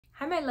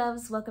Hi my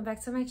loves, welcome back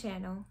to my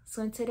channel.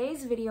 So in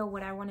today's video,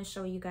 what I want to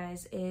show you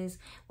guys is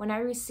when I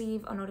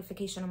receive a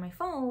notification on my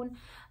phone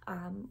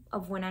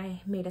of when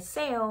I made a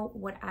sale,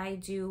 what I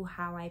do,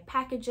 how I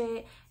package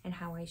it, and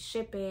how I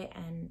ship it,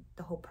 and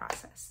the whole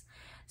process.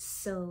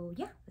 So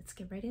yeah, let's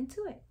get right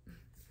into it.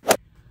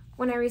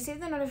 When I receive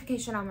the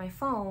notification on my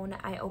phone,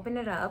 I open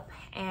it up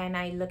and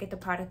I look at the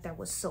product that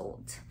was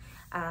sold.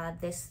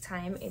 This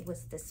time it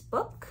was this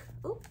book.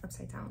 Ooh,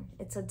 upside down.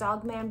 It's a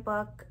Dogman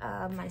book.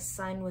 My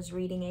son was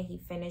reading it. He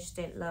finished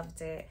it, loved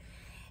it,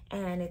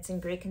 and it's in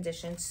great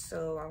condition.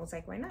 So I was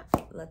like, why not?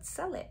 Let's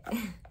sell it.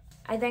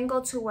 I then go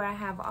to where I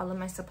have all of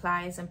my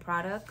supplies and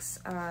products.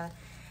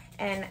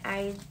 And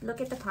I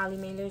look at the poly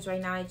mailers.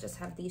 Right now I just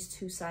have these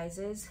two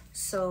sizes.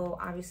 So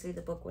obviously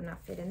the book would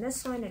not fit in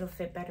this one. It'll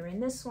fit better in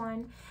this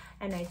one.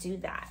 And I do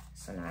that.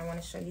 So now I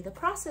want to show you the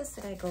process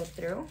that I go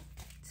through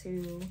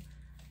to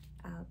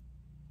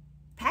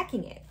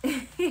packing it.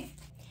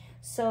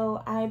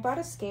 So I bought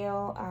a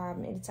scale.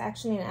 It's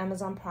actually an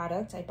Amazon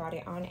product. I bought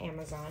it on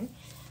Amazon.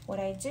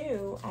 What I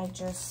do, I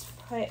just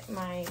put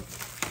my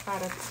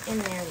products in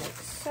there like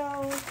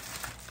so.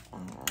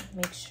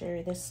 Make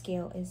sure the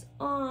scale is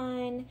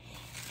on,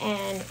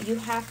 and you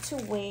have to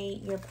weigh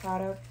your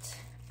product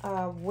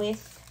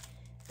with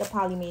the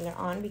poly mailer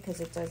on because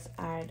it does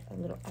add a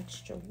little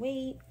extra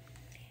weight.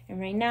 And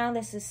right now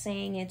this is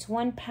saying it's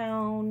 1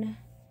 pound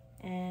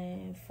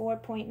and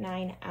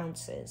 4.9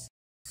 ounces.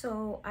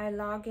 So I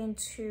log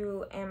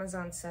into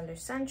Amazon Seller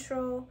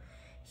Central.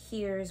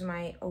 Here's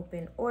my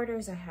open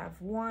orders. I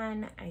have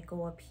one. I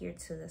go up here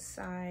to the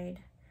side,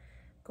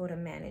 go to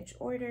manage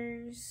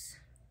orders.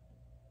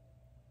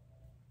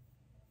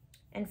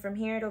 And from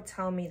here, it'll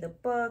tell me the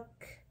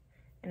book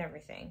and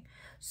everything.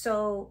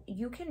 So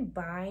you can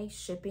buy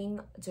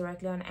shipping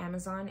directly on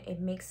Amazon. It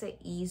makes it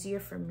easier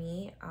for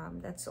me.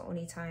 That's the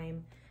only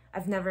time.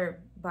 I've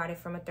never bought it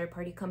from a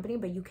third-party company,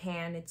 but you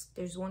can.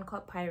 There's one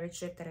called Pirate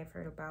Ship that I've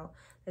heard about.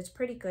 That's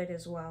pretty good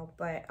as well,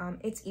 but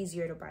it's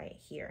easier to buy it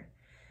here.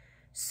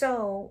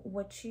 So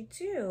what you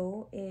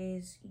do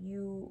is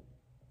you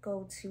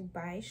go to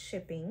buy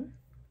shipping,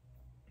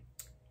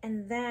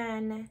 and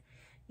then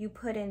you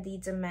put in the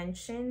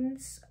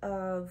dimensions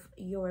of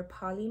your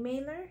poly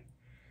mailer.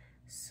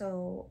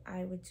 So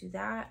I would do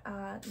that.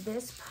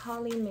 This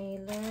poly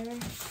mailer,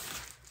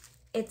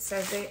 it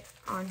says it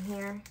on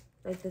here,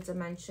 like the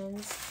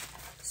dimensions.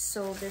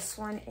 So this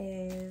one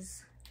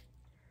is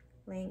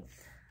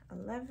length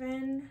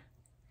 11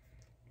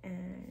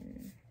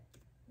 and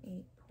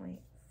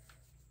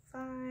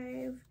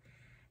 8.5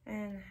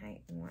 and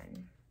height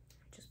 1.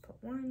 Just put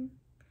 1.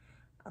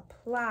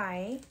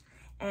 Apply.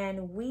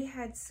 And we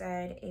had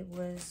said it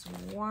was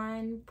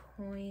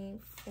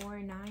 1.49,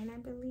 I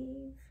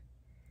believe.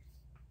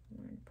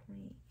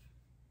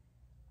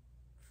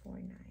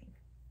 1.49.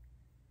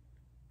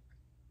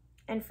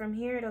 And from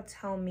here, it'll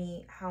tell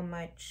me how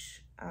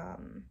much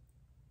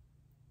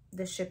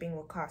the shipping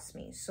will cost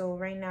me. So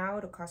right now,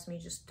 it'll cost me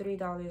just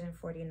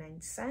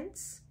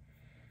 $3.49.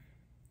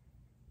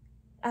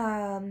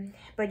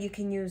 But you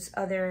can use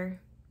other,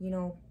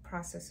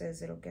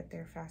 processes. It'll get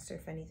there faster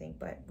if anything,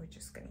 but we're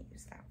just gonna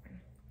use that one.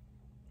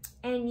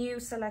 And you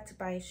select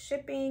buy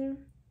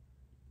shipping.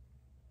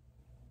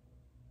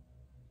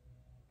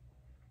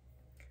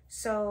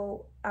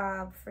 So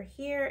for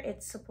here,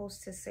 it's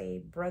supposed to say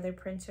brother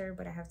printer,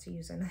 but I have to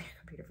use another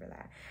computer for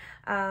that.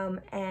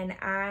 And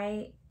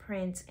I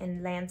print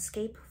in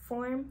landscape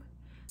form.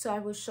 So I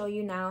will show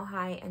you now how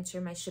I enter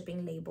my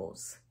shipping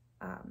labels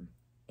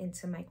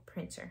into my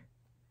printer.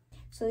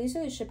 So these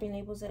are the shipping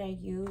labels that I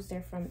use.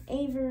 They're from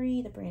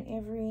Avery, the brand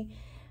Avery.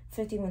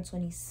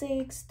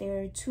 5126.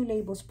 There are 2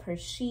 labels per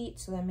sheet,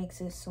 so that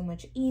makes it so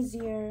much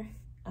easier.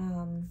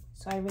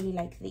 So I really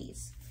like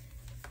these.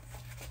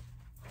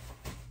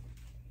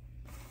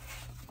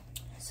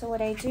 So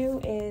what I do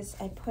is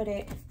I put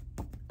it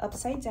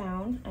upside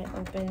down. I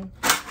open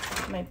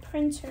my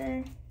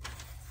printer,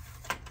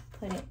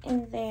 put it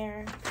in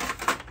there,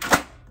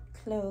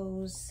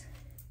 close.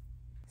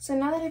 So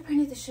now that I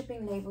printed the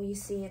shipping label, you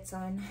see it's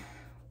on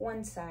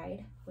one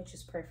side, which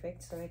is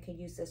perfect, so I could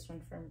use this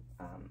one from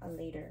a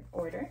later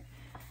order.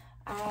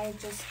 I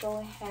just go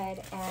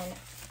ahead and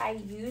I'll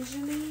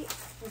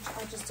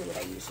just do what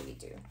I usually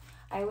do.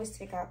 I always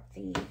take out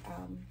the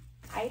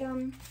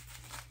item,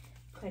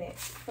 put it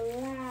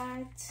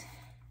flat.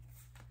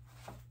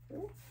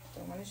 Ooh,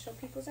 don't want to show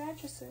people's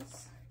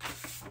addresses.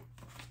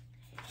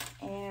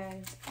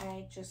 And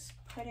I just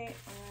put it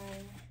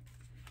on,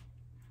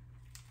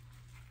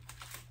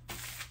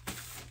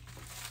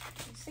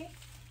 you see?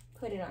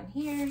 Put it on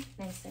here,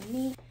 nice and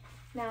neat.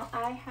 Now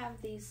I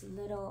have these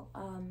little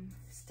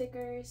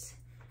stickers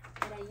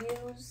that I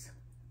use.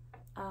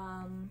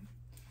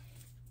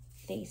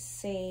 They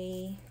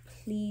say,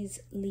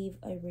 please leave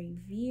a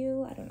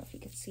review. I don't know if you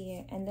can see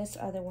it. And this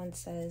other one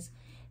says,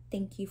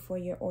 thank you for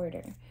your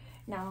order.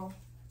 Now,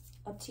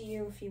 up to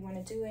you if you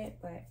want to do it,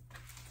 but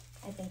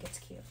I think it's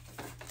cute.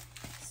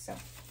 So,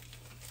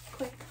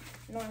 quick,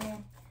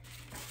 normal,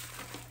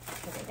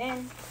 put it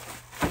in.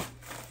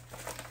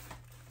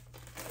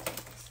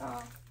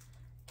 Off.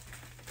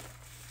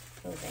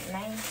 close it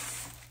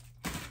nice.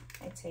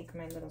 I take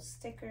my little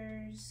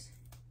stickers.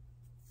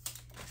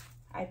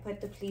 I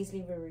put the please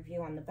leave a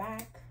review on the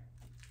back.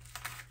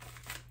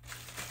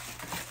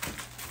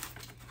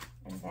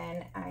 And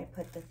then I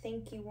put the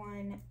thank you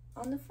one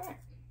on the front.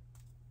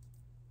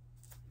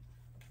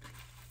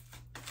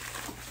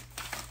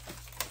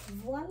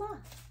 Voila.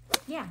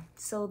 Yeah,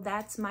 so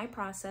that's my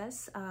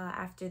process.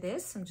 After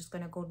this, I'm just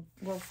gonna go,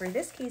 well, for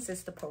this case,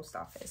 it's the post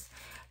office.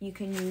 You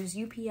can use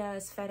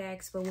UPS,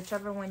 FedEx, but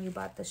whichever one you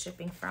bought the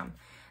shipping from,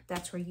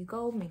 that's where you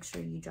go. Make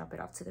sure you drop it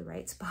off to the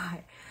right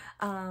spot.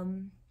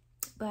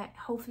 But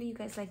hopefully you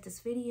guys liked this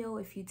video.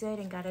 If you did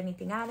and got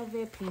anything out of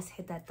it, please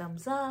hit that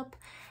thumbs up,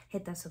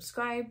 hit that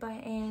subscribe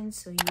button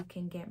so you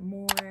can get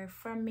more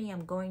from me.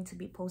 I'm going to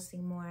be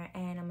posting more,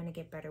 and I'm gonna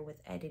get better with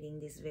editing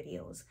these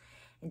videos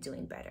and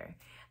doing better.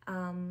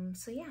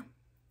 So yeah,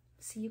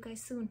 see you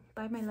guys soon.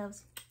 Bye, my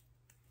loves.